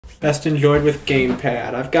Best enjoyed with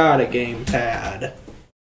gamepad. I've got a gamepad.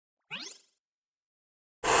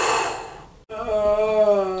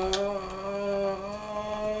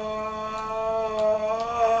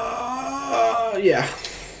 Yeah.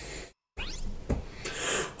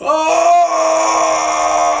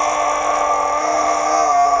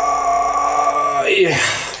 Yeah.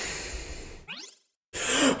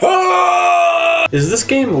 Is this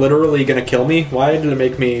game literally gonna kill me? Why did it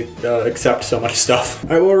make me accept so much stuff?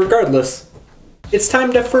 Alright, well, regardless. It's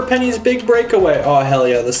time for Penny's Big Breakaway. Oh, hell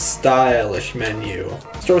yeah, the stylish menu.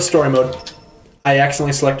 Start with story mode. I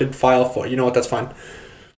accidentally selected file for. You know what, that's fine.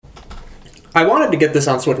 I wanted to get this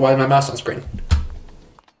on Switch. Why is my mouse on screen?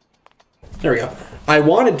 There we go. I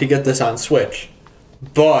wanted to get this on Switch,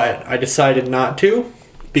 but I decided not to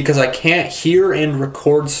because I can't hear and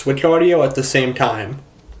record Switch audio at the same time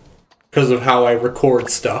because of how I record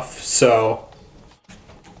stuff, so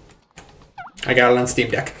I got it on Steam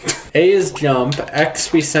Deck. A is jump,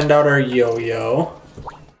 X we send out our yo-yo.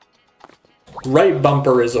 Right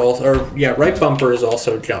bumper is also, right bumper is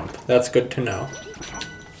also jump. That's good to know.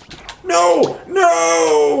 No!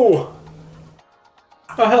 No!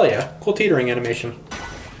 Oh, hell yeah. Cool teetering animation.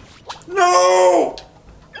 No!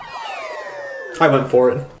 I went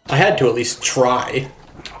for it. I had to at least try.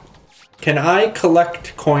 Can I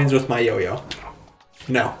collect coins with my yo-yo?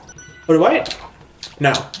 No. What do I?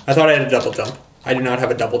 No. I thought I had a double jump. I do not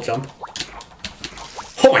have a double jump.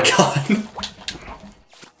 Oh my god!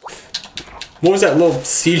 What was that little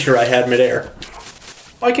seizure I had midair?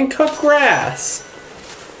 Oh, I can cut grass!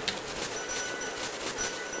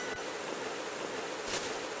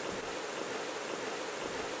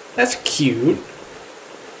 That's cute.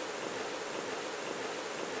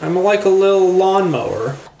 I'm like a little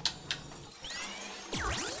lawnmower.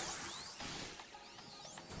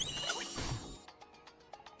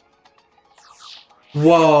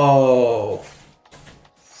 Whoa.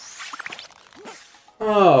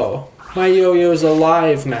 Oh, my yo-yo's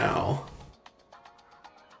alive now.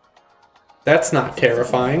 That's not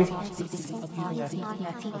terrifying.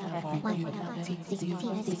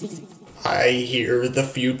 I hear the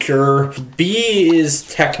future. B is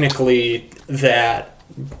technically that,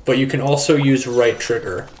 but you can also use right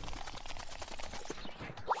trigger.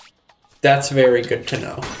 That's very good to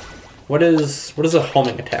know. What is a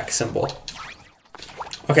homing attack symbol?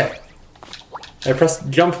 Okay. I press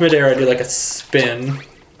jump midair, I do like a spin.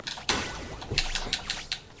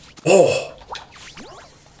 Oh!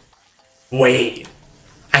 Wait.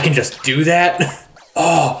 I can just do that?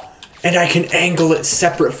 Oh! And I can angle it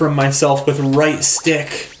separate from myself with right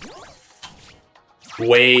stick.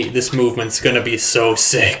 Wait, this movement's gonna be so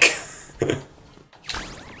sick.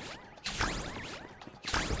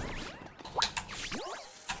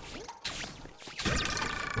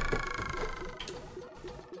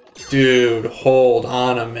 Dude, hold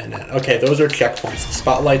on a minute. Okay, those are checkpoints. The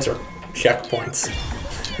spotlights are checkpoints.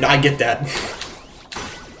 No, I get that.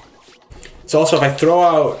 So also, if I throw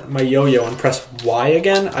out my yo-yo and press Y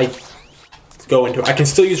again, I go into it. I can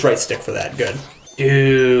still use right stick for that. Good.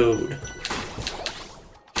 Dude.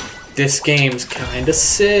 This game's kinda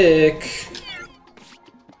sick.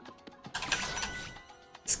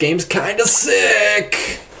 This game's kinda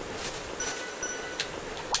sick.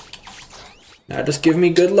 Now just give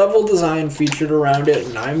me good level design featured around it,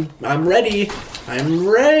 and I'm ready. I'm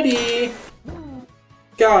ready.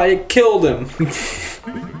 God, it killed him.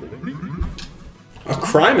 A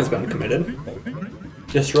crime has been committed.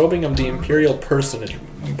 Disrobing of the Imperial personage.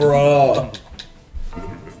 Bruh.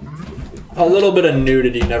 A little bit of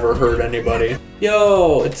nudity never hurt anybody.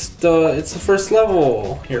 Yo, it's the first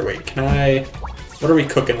level. Here, wait, can I... What are we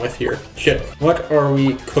cooking with here? Shit. What are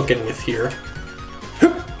we cooking with here?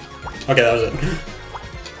 Okay, that was it.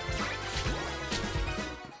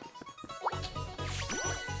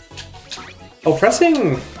 Oh,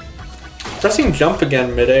 pressing jump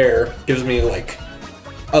again midair gives me like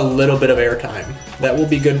a little bit of airtime. That will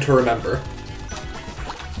be good to remember.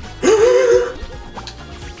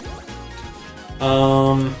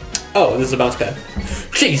 Oh, this is a bounce pad.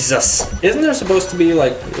 Jesus! Isn't there supposed to be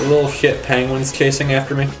like little shit penguins chasing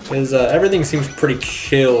after me? Because everything seems pretty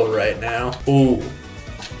chill right now. Ooh.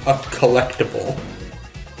 A collectible.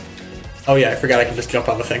 Oh yeah, I forgot I can just jump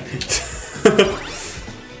on the thing.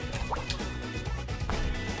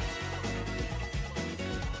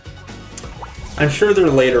 I'm sure they're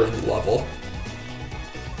later in the level.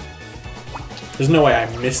 There's no way I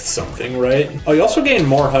missed something, right? Oh, you also gain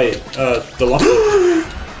more height. Oh,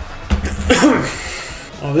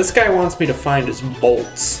 this guy wants me to find his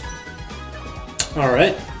bolts.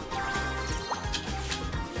 Alright.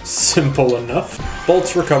 Simple enough.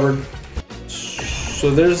 Bolts recovered. So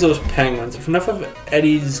there's those penguins. If enough of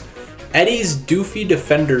Eddie's doofy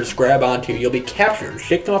defenders grab onto you, you'll be captured.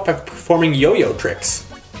 Shake them off by performing yo-yo tricks.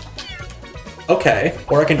 Okay.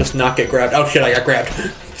 Or I can just not get grabbed. Oh shit, I got grabbed.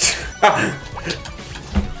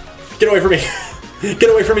 Get away from me. Get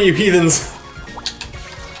away from me, you heathens.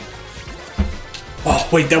 Oh,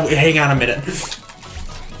 wait, hang on a minute.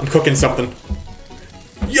 I'm cooking something.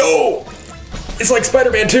 Yo! It's like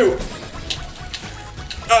Spider-Man 2.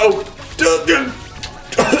 Oh.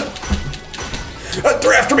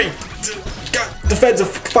 They're after me. God, the feds have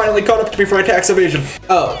finally caught up to me for my tax evasion.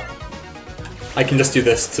 Oh. I can just do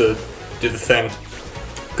this to do the thing.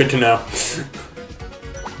 Good to know.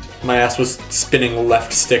 My ass was spinning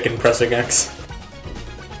left stick and pressing X.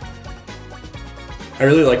 I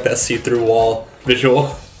really like that see-through wall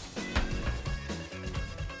visual.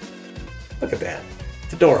 Look at that.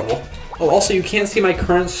 It's adorable. Oh, also you can't see my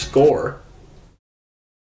current score.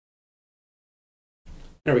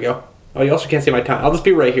 There we go. Oh, you also can't see my time. I'll just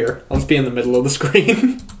be right here. I'll just be in the middle of the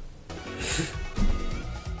screen.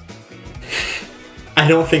 I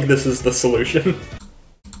don't think this is the solution.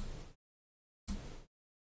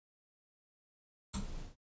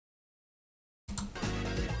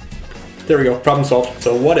 There we go, problem solved.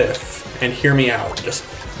 So what if, and hear me out, just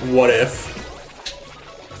what if.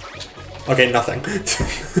 Okay, nothing.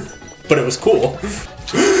 But it was cool.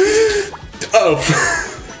 Uh-oh.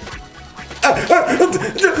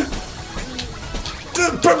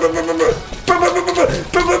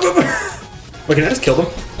 Wait, can I just kill them?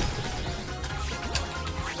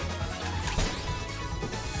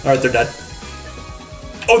 Alright, they're dead.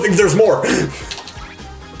 Oh, there's more!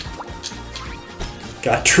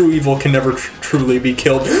 God, true evil can never truly be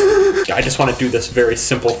killed. I just want to do this very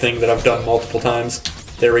simple thing that I've done multiple times.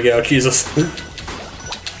 There we go, Jesus.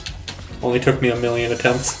 Only took me 1,000,000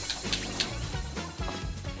 attempts.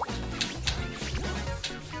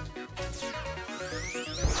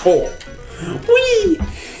 Oh. Whee!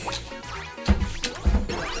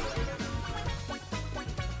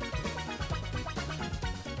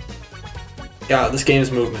 God, this game's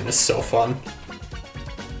movement is so fun.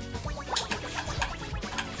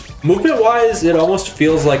 Movement-wise, it almost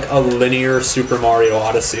feels like a linear Super Mario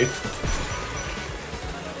Odyssey.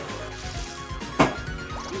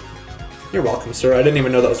 You're welcome, sir. I didn't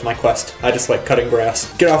even know that was my quest. I just like cutting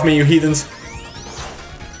grass. Get off me, you heathens!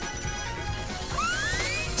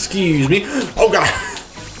 Excuse me. Oh god!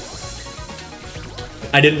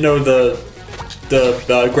 I didn't know the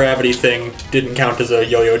gravity thing didn't count as a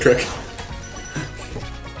yo-yo trick.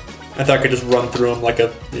 I thought I could just run through him like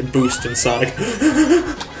a boost in Sonic.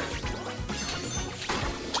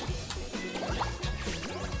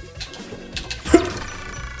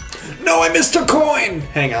 No, I missed a coin!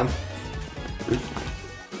 Hang on.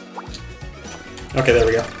 Okay, there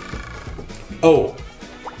we go. Oh.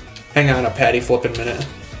 Hang on a patty flippin' minute.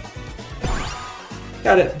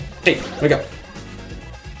 Got it. Hey, wake up.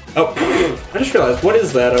 Oh, I just realized, what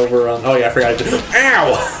is that over on... Oh yeah, I forgot to do...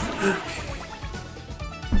 Ow!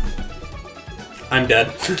 I'm dead.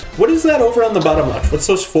 What is that over on the bottom left? What's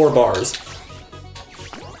those 4 bars?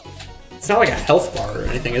 It's not like a health bar or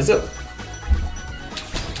anything, is it?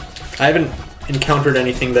 I haven't encountered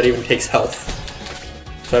anything that even takes health.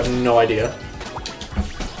 So I have no idea.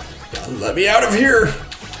 Let me out of here!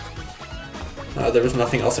 There was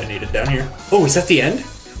nothing else I needed down here. Oh, is that the end?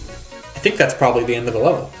 I think that's probably the end of the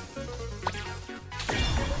level.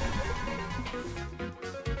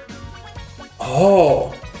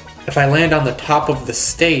 Oh! If I land on the top of the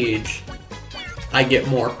stage, I get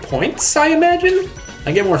more points, I imagine?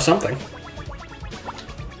 I get more something.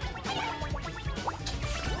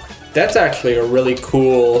 That's actually a really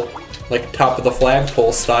cool, like, top of the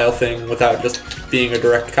flagpole style thing without just being a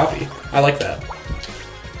direct copy. I like that.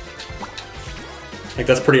 Like,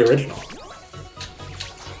 that's pretty original.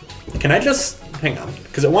 Can I just... hang on,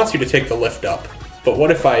 because it wants you to take the lift up. But what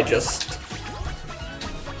if I just...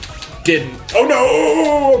 didn't? Oh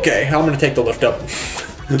no! Okay, I'm gonna take the lift up.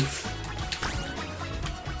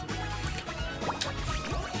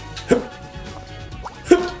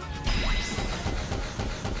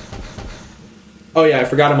 Oh yeah, I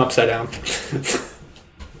forgot I'm upside down.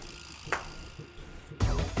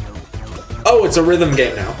 Oh, it's a rhythm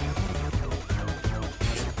game now.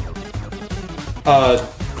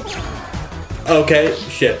 Okay,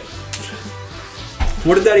 shit.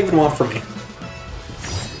 What did that even want from me?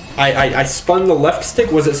 I spun the left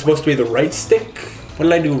stick? Was it supposed to be the right stick? What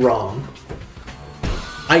did I do wrong?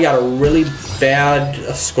 I got a really bad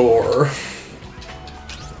score.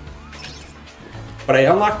 But I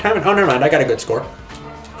unlocked time and... oh, never mind, I got a good score.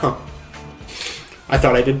 Huh. I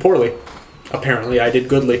thought I did poorly. Apparently I did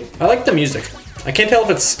goodly. I like the music. I can't tell if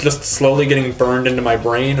it's just slowly getting burned into my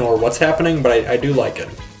brain or what's happening, but I do like it.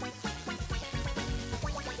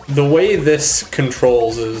 The way this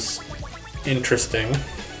controls is interesting.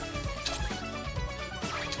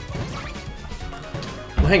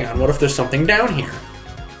 Well, hang on, what if there's something down here?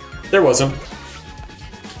 There wasn't.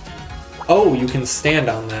 Oh, you can stand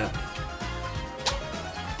on that.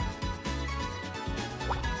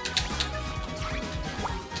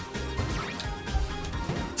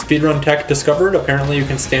 Speedrun tech discovered. Apparently you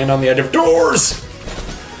can stand on the edge of doors!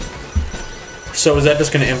 So is that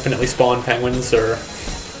just going to infinitely spawn penguins, or...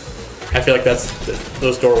 I feel like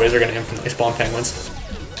those doorways are going to infinitely spawn penguins.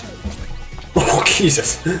 Oh,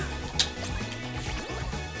 Jesus.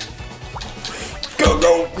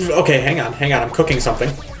 Go! Okay, hang on, I'm cooking something.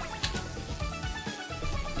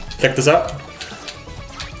 Check this out.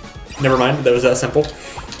 Never mind, that was that simple.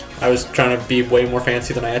 I was trying to be way more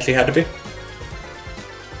fancy than I actually had to be.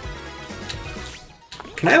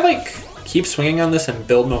 Can I, like, keep swinging on this and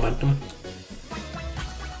build momentum?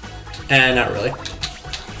 Not really.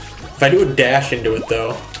 If I do a dash into it,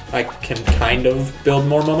 though, I can kind of build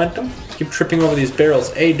more momentum. Keep tripping over these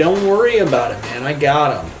barrels. Hey, don't worry about it, man. I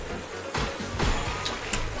got them.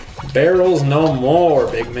 Barrels no more,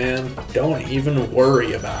 big man. Don't even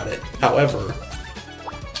worry about it. However,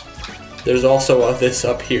 there's also this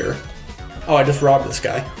up here. Oh, I just robbed this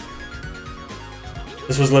guy.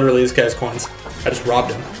 This was literally this guy's coins. I just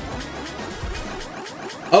robbed him.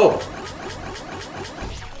 Oh!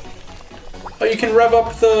 Oh, you can rev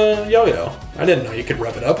up the yo-yo. I didn't know you could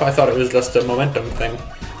rev it up. I thought it was just a momentum thing.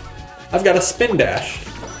 I've got a spin dash.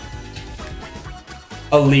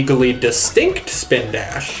 A legally distinct spin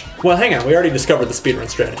dash. Well, hang on. We already discovered the speedrun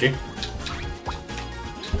strategy.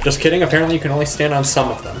 Just kidding. Apparently you can only stand on some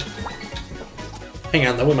of them. Hang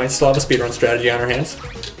on, though. We might still have a speedrun strategy on our hands.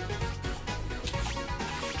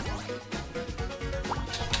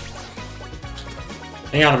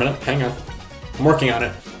 Hang on a minute, hang on. I'm working on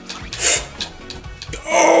it.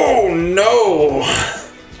 Oh no!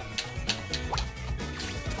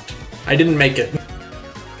 I didn't make it.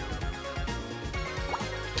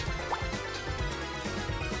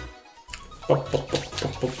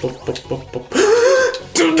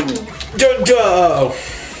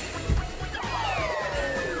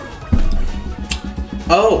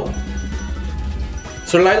 Oh!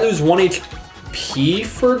 So did I lose 1 HP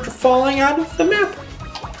for falling out of the map?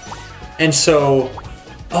 And so,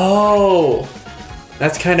 oh,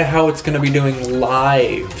 that's kind of how it's going to be doing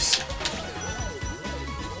lives.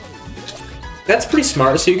 That's pretty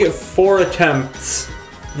smart. So you get 4 attempts,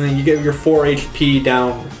 and then you get your 4 HP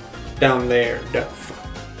down there.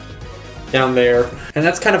 And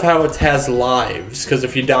that's kind of how it has lives, because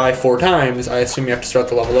if you die 4 times, I assume you have to start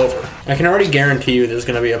the level over. I can already guarantee you there's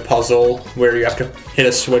going to be a puzzle where you have to hit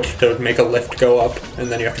a switch to make a lift go up, and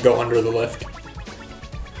then you have to go under the lift.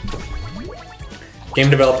 Game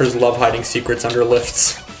developers love hiding secrets under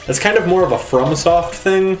lifts. It's kind of more of a FromSoft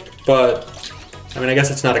thing, but I mean, I guess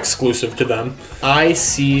it's not exclusive to them. I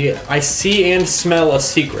see and smell a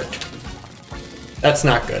secret. That's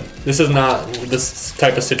not good. This is not this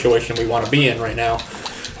type of situation we want to be in right now.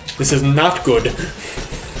 This is not good.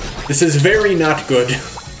 This is very not good.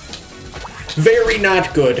 Very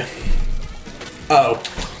not good. Uh-oh.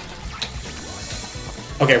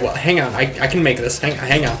 Okay, well, hang on. I can make this.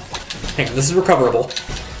 Hang on. Hang on, this is recoverable.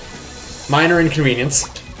 Minor inconvenience.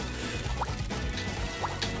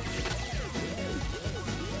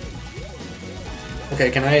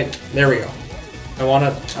 Okay, can I... There we go. I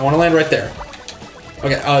wanna land right there.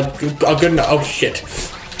 Okay, good enough. Oh, shit.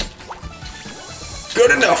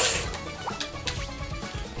 Good enough!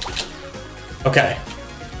 Okay.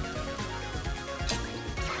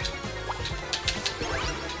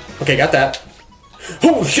 Okay, got that.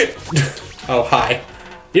 Oh, shit! Oh, hi.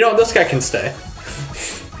 You know, this guy can stay.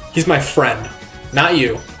 He's my friend. Not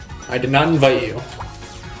you. I did not invite you.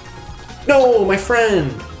 No, my friend!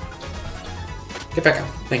 Get back on.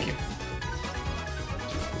 Thank you.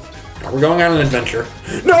 Right, we're going on an adventure.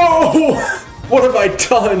 No! What have I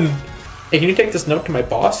done? Hey, can you take this note to my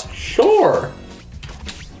boss? Sure.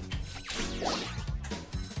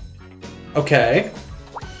 Okay.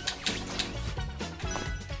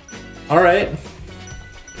 Alright.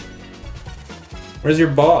 Where's your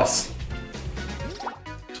boss?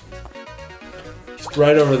 Just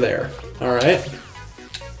right over there. Alright.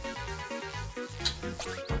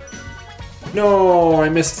 No, I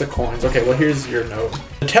missed the coins. Okay, well here's your note.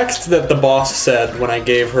 The text that the boss said when I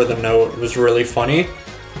gave her the note was really funny,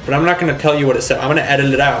 but I'm not going to tell you what it said. I'm going to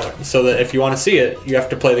edit it out so that if you want to see it, you have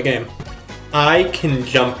to play the game. I can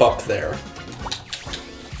jump up there.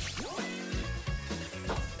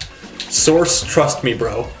 Source, trust me,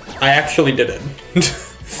 bro. I actually did it.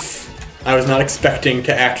 I was not expecting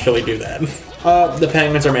to actually do that. The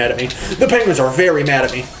penguins are mad at me. The penguins are very mad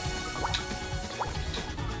at me.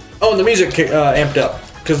 Oh, and the music amped up,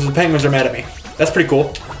 because the penguins are mad at me. That's pretty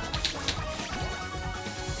cool.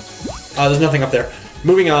 There's nothing up there.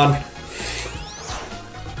 Moving on.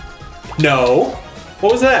 No.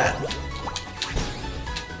 What was that?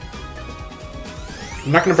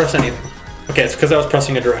 I'm not going to press anything. Okay, it's because I was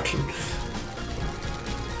pressing a direction.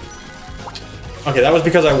 Okay, that was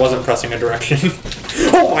because I wasn't pressing a direction.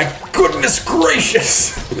 Oh my goodness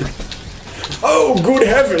gracious! Oh, good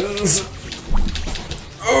heavens!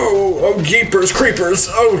 Oh, jeepers creepers!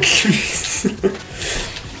 Oh, jeez.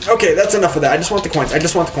 Okay, that's enough of that. I just want the coins. I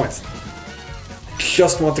just want the coins.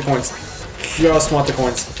 Just want the coins. Just want the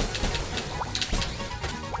coins.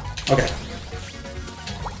 Okay.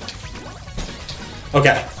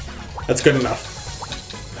 Okay. That's good enough.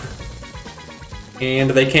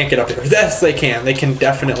 And they can't get up here. Yes, they can. They can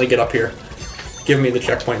definitely get up here. Give me the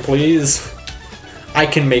checkpoint, please. I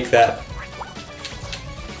can make that.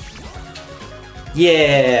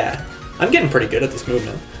 Yeah. I'm getting pretty good at this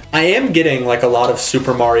movement. I am getting like a lot of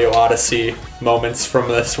Super Mario Odyssey moments from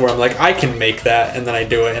this where I'm like, I can make that, and then I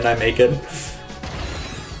do it and I make it.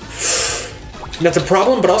 That's a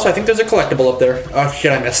problem, but also I think there's a collectible up there. Oh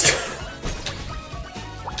shit, I missed.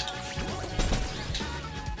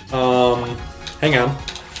 Hang on.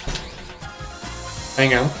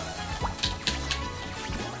 Hang on.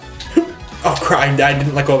 Oh crap, I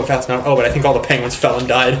didn't let go of it fast enough. Oh, but I think all the penguins fell and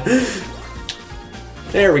died.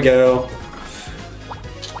 There we go.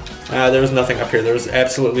 There was nothing up here. There was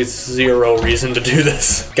absolutely zero reason to do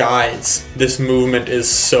this. Guys, this movement is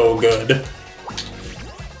so good.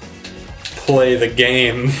 Play the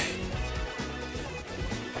game.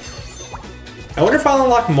 I wonder if I'll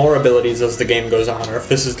unlock more abilities as the game goes on, or if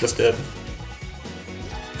this is just it.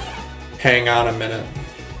 Hang on a minute.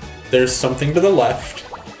 There's something to the left.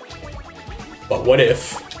 But what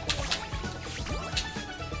if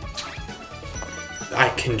I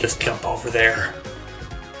can just jump over there?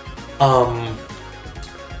 I'm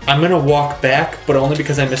gonna walk back, but only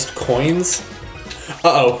because I missed coins.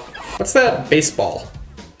 Uh-oh. What's that baseball?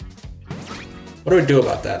 What do I do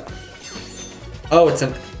about that? Oh, it's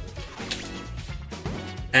an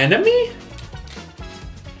enemy?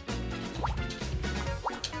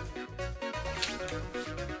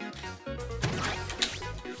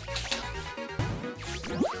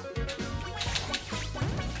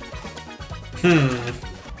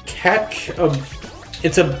 Catch a...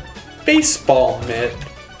 It's a baseball mitt.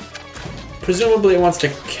 Presumably it wants to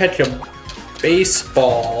catch a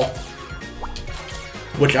baseball,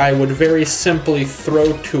 which I would very simply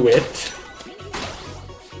throw to it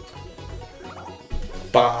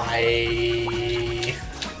by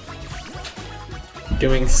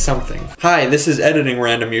doing something. Hi, this is Editing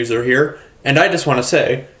RandomUser here, and I just want to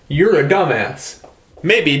say, you're a dumbass.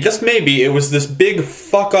 Maybe, just maybe, it was this big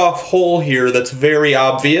fuck-off hole here that's very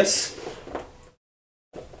obvious.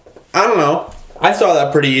 I don't know. I saw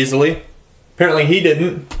that pretty easily. Apparently he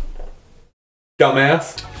didn't.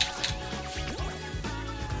 Dumbass.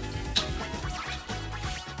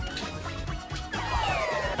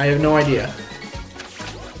 I have no idea.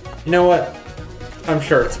 You know what? I'm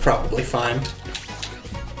sure it's probably fine.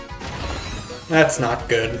 That's not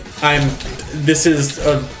good. This is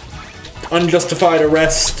a unjustified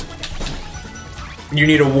arrest. You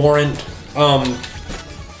need a warrant.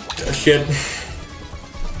 Shit.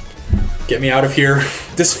 Get me out of here.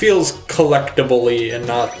 This feels collectible-y and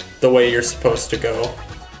not the way you're supposed to go.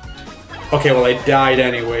 Okay, well I died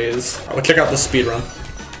anyways. Oh, check out the speedrun.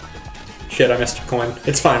 Shit, I missed a coin.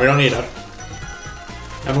 It's fine, we don't need it.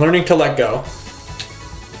 I'm learning to let go.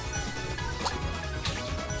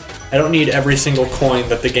 I don't need every single coin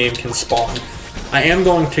that the game can spawn. I am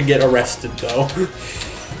going to get arrested, though.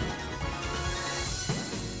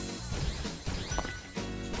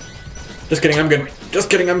 Just kidding, I'm good. Just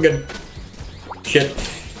kidding, I'm good. Shit.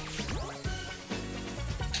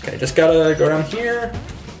 Okay, just gotta go down here.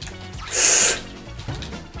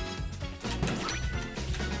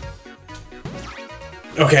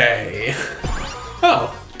 Okay.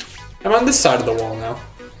 Oh. I'm on this side of the wall now.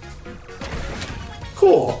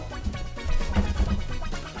 Cool.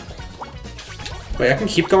 Wait, I can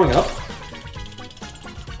keep going up?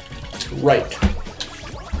 Right.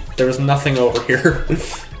 There was nothing over here.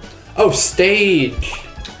 Oh, stage!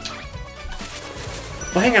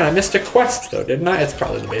 Well, hang on, I missed a quest though, didn't I? It's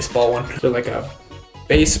probably the baseball one. Is there like a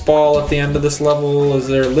baseball at the end of this level? Is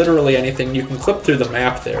there literally anything? You can clip through the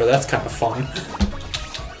map there. That's kind of fun.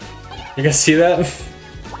 You guys see that?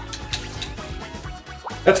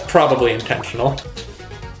 That's probably intentional.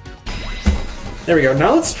 There we go.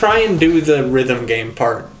 Now let's try and do the rhythm game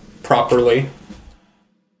part properly.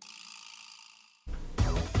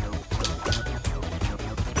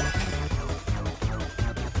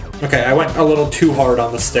 Okay, I went a little too hard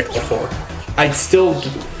on the stick before. I'd still...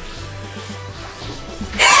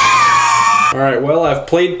 Alright, well, I've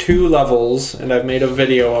played 2 levels, and I've made a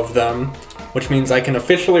video of them, which means I can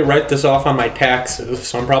officially write this off on my taxes,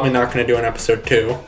 so I'm probably not going to do an episode 2.